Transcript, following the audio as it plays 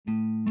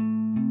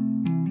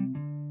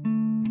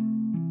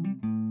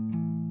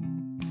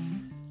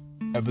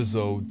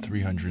Episode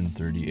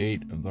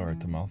 338 of the Heart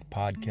to Mouth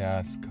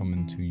podcast,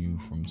 coming to you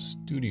from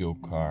Studio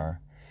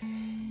Car.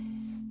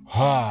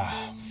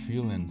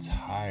 Feeling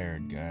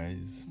tired,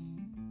 guys.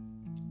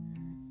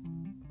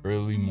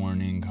 Early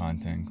morning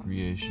content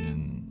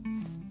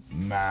creation,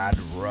 mad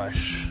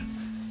rush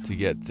to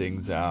get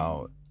things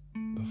out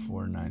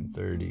before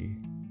 9:30.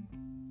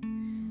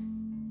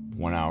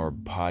 1 hour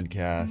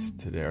podcast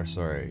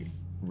today,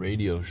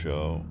 radio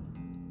show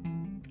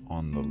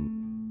on the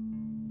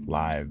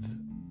live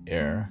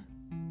air.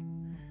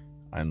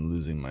 I'm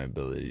losing my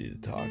ability to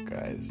talk,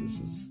 guys.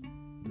 This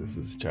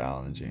is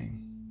challenging.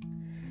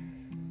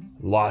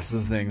 Lots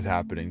of things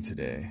happening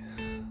today.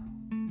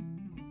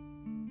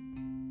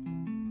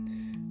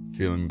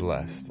 Feeling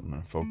blessed. I'm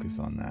gonna focus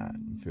on that.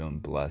 I'm feeling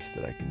blessed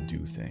that I can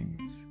do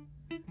things.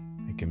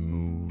 I can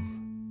move.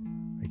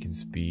 I can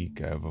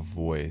speak. I have a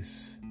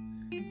voice.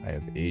 I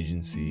have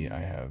agency. I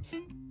have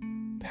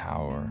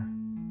power.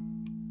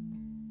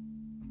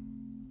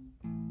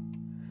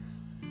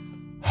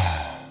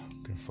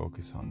 I'm gonna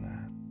focus on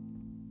that.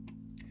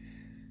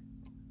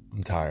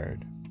 I'm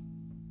tired.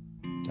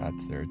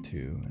 That's there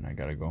too, and I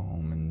gotta go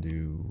home and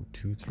do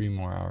 2-3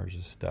 more hours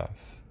of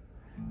stuff.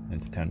 And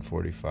it's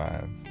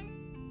 10:45,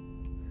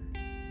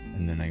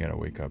 and then I gotta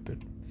wake up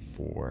at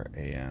 4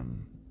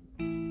 a.m.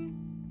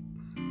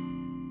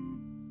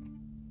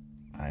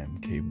 I am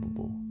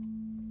capable.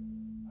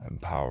 I'm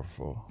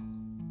powerful.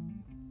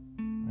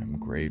 I'm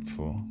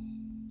grateful.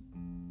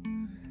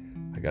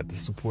 I got the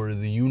support of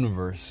the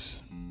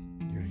universe.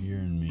 You're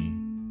hearing me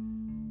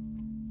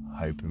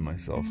hyping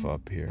myself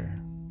up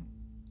here.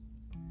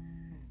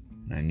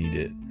 And I need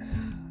it.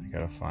 I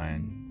gotta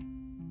find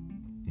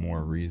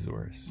more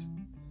resource,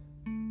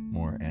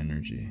 more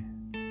energy.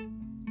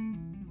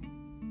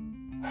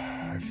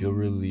 I feel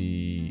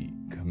really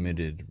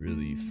committed,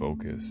 really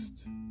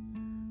focused.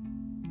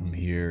 I'm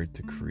here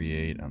to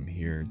create. I'm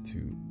here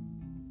to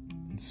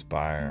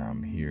inspire.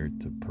 I'm here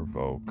to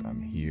provoke.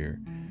 I'm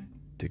here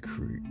to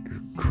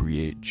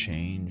create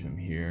change. I'm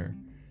here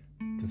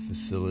to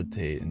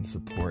facilitate and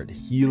support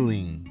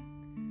healing.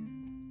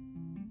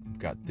 I've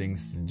got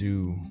things to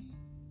do.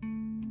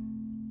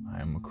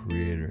 I am a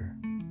creator.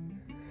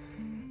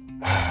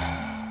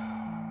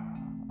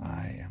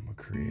 I am a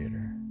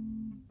creator.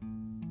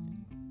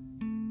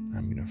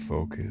 I'm going to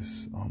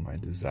focus on my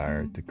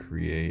desire to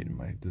create, and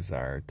my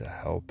desire to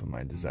help, and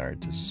my desire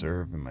to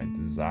serve, and my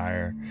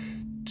desire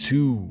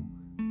to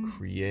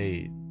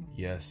create.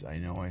 Yes, I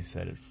know I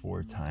said it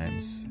 4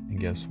 times, and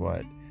guess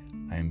what?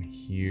 I'm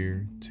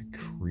here to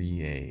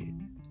create.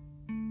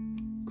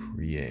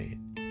 Create,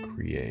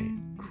 create,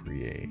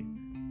 create.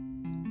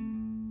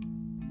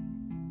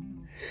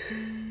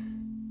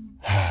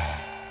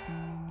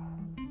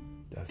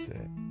 That's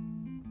it.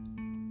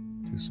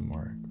 Do some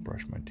work,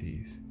 brush my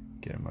teeth,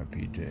 get in my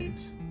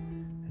PJs,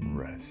 and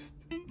rest.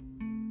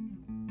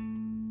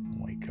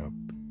 Wake up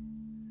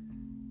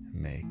and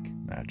make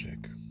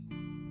magic.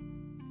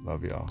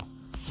 Love y'all.